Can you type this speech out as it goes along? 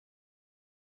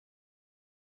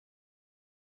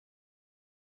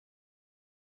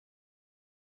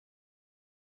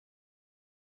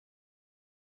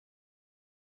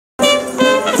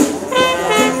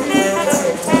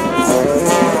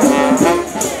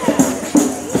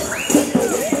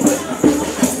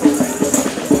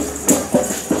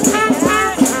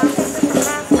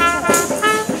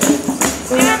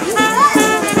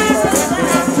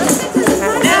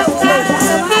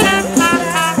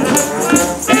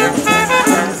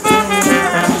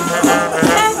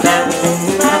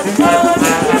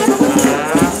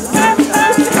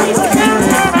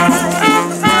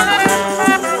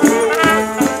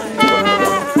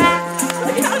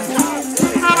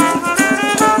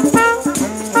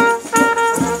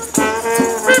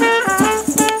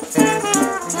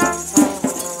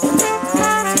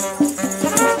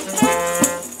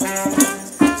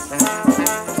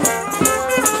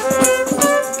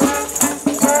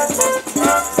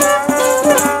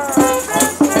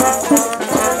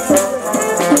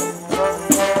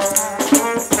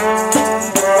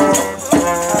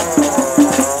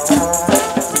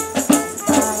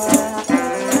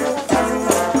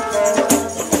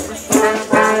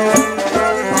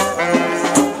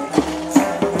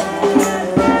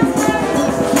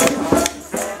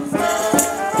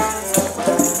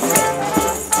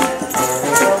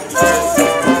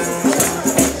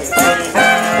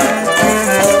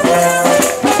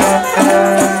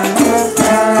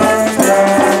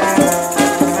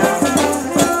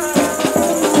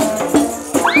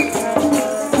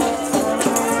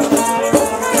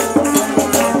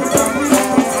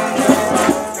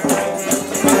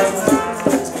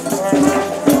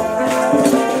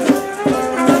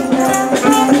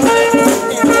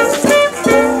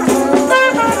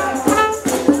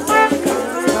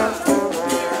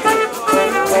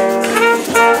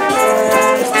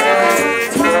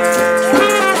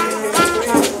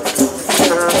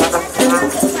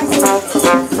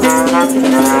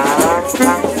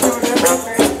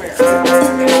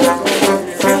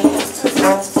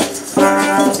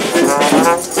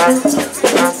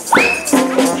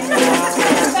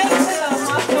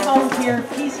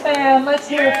Let's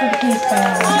hear it for the Peace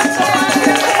Band.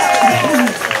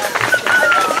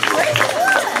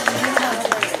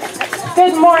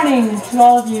 Good morning to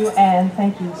all of you, and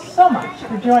thank you so much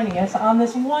for joining us on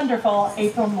this wonderful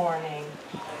April morning.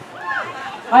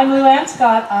 I'm Lou Ann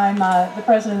Scott. I'm the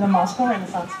president of the Moscow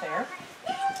Renaissance Fair,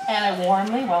 and I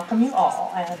warmly welcome you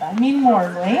all, and I mean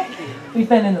warmly. We've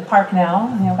been in the park now,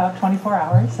 about 24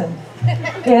 hours, and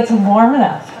it's warm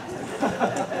enough.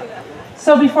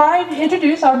 So before I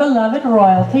introduce our beloved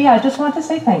royalty, I just want to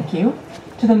say thank you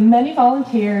to the many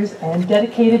volunteers and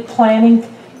dedicated planning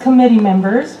committee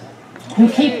members who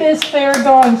keep this fair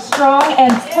going strong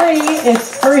and free.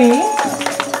 It's free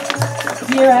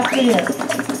year after year.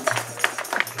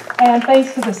 And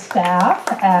thanks to the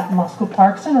staff at Moscow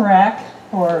Parks and Rec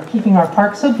for keeping our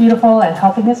park so beautiful and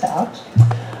helping us out.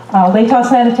 Latau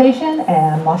Sanitation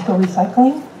and Moscow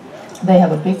Recycling, they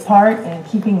have a big part in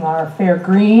keeping our fair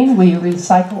green. We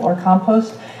recycle or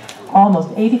compost almost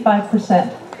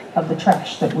 85% of the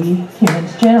trash that we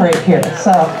humans generate here.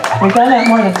 So we've done that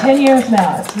more than 10 years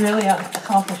now. It's really an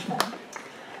accomplishment.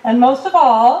 And most of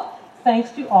all, thanks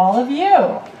to all of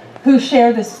you who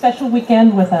share this special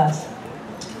weekend with us,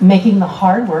 making the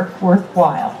hard work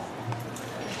worthwhile.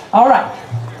 All right,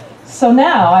 so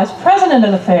now as president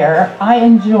of the fair, I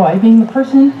enjoy being the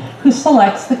person who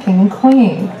selects the king and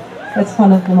queen. It's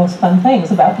one of the most fun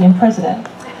things about being president.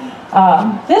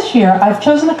 This year, I've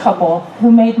chosen a couple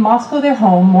who made Moscow their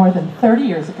home more than 30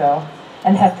 years ago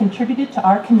and have contributed to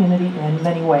our community in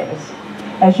many ways.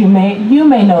 As you may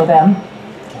know them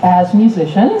as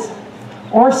musicians,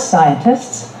 or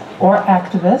scientists, or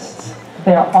activists.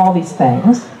 They're all these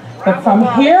things. But from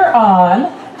here on,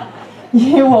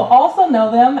 you will also know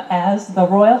them as the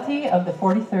royalty of the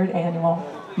 43rd Annual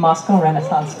Moscow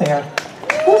Renaissance Fair.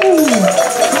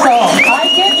 So, I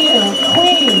give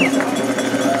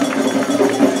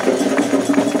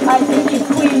you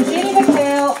Queen Jeanne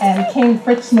McHale and King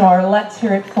Fritz Knorr. Let's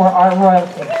hear it for our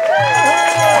royalty.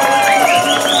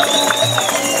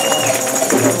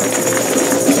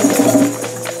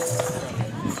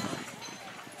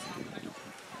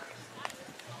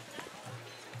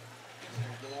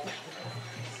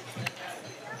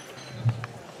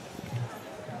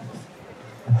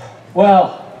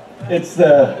 Well, it's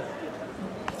the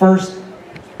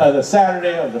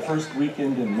Saturday of the first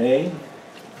weekend in May,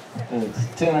 and it's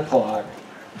 10 o'clock.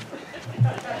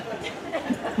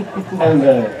 And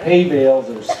the hay bales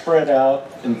are spread out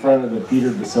in front of the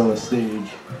Peter Basoa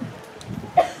stage,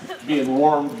 being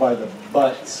warmed by the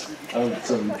butts of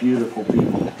some beautiful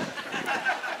people.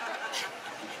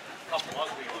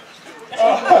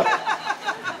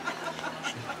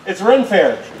 It's Ren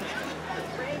Fair.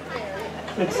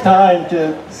 It's time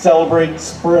to celebrate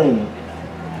spring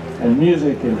and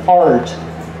music and art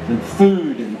and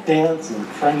food and dance and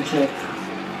friendship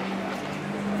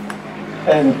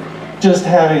and just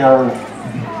having our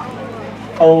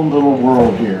own little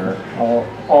world here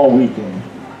all weekend.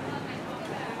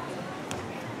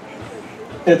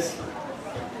 It's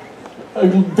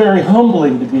very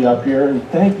humbling to be up here, and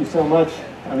thank you so much.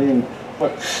 I mean,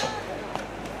 what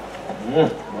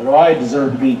do I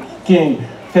deserve to be king?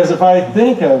 Because if I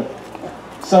think of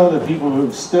some of the people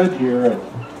who've stood here at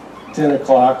 10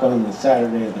 o'clock on the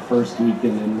Saturday of the first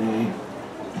weekend in May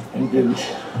and been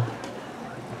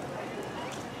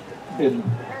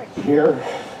here,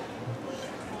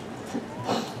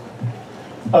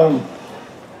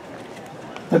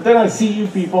 but then I see you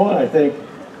people and I think,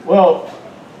 well,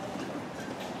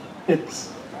 it's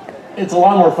a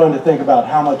lot more fun to think about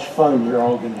how much fun you're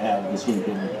all going to have this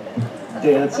weekend,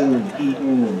 dancing and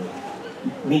eating and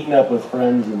meeting up with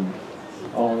friends and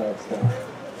all that stuff.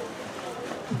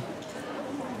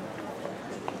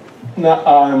 Now,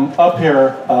 I'm up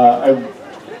here, I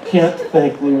can't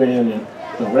thank Lou Ann and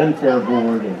the Ren Fair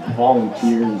Board and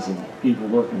volunteers and people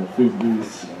working the food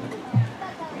booths.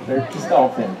 They're just all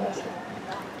fantastic.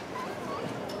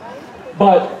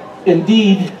 But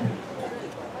indeed,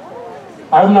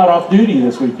 I'm not off duty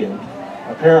this weekend,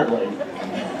 apparently.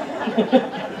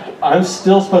 I'm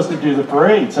still supposed to do the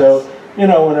parade, so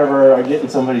whenever I get in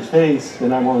somebody's face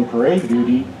and I'm on parade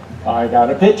duty, I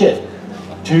gotta pitch it.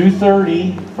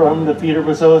 2:30 from the Peter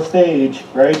Basoa stage,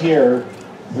 right here.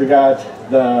 We got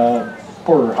the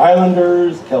Porter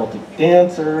Highlanders, Celtic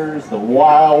Dancers, the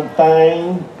Wild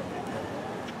Thing,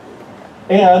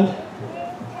 and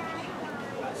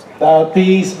the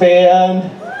Peace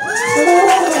Band.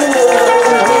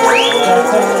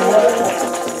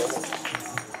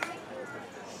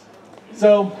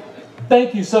 So,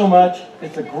 thank you so much.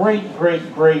 It's a great,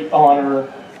 great, great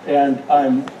honor, and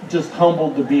I'm just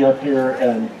humbled to be up here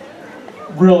and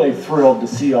really thrilled to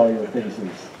see all your faces.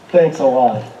 Thanks a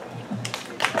lot.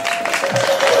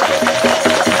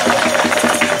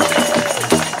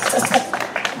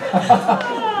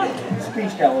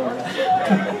 Speech gallery.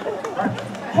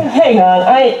 Hang on,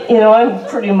 I'm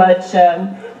pretty much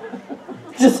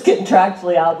just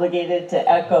contractually obligated to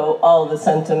echo all the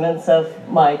sentiments of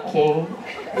my king,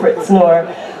 Fritz Knorr.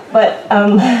 But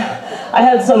I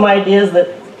had some ideas that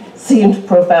seemed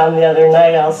profound the other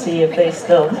night. I'll see if they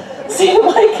still seem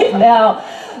like it now.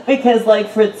 Because like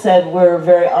Fritz said, we're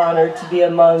very honored to be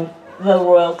among the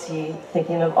royalty,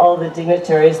 thinking of all the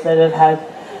dignitaries that have had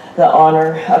the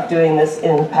honor of doing this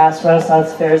in past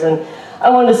Renaissance fairs. And I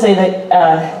want to say that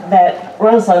that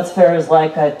Renaissance Fair is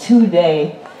like a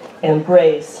 2-day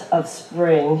embrace of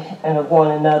spring and of one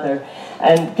another.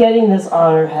 And getting this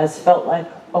honor has felt like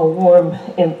a warm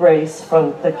embrace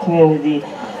from the community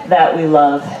that we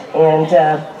love. And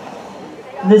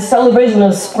this celebration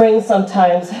of spring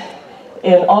sometimes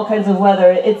in all kinds of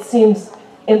weather, it seems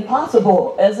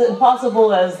impossible as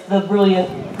the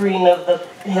brilliant green of the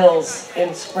hills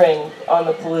in spring on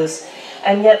the Palouse.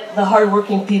 And yet the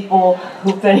hardworking people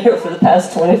who've been here for the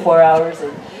past 24 hours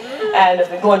and have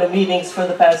been going to meetings for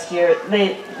the past year,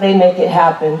 they make it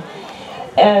happen.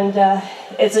 And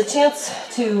it's a chance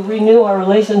to renew our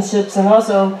relationships, and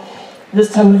also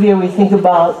this time of year we think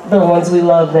about the ones we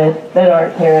love that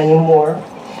aren't here anymore.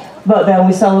 But then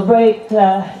we celebrate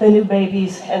the new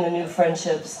babies and the new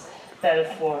friendships that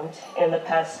have formed in the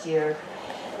past year.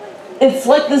 It's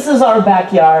like this is our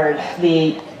backyard.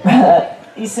 The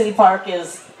East City Park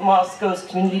is Moscow's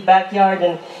community backyard,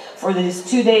 and for these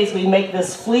 2 days we make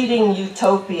this fleeting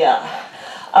utopia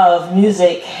of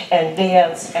music and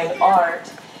dance and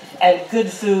art and good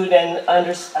food, and I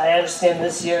understand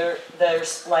this year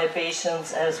there's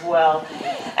libations as well.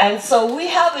 And so we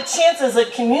have a chance as a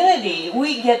community.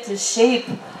 We get to shape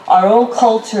our own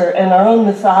culture and our own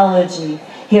mythology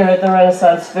here at the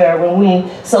Renaissance Fair when we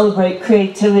celebrate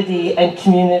creativity and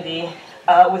community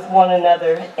with one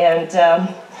another. And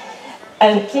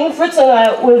King Fritz and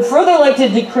I would further like to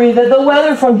decree that the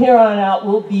weather from here on out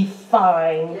will be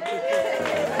fine.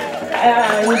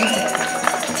 And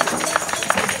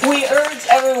we urge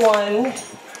everyone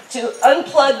to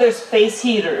unplug their space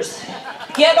heaters,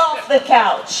 get off the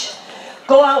couch,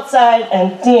 go outside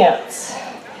and dance.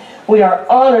 We are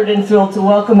honored and thrilled to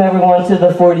welcome everyone to the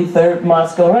 43rd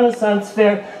Moscow Renaissance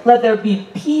Fair. Let there be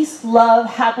peace, love,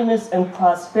 happiness, and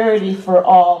prosperity for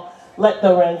all. Let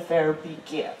the Ren Fair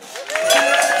begin.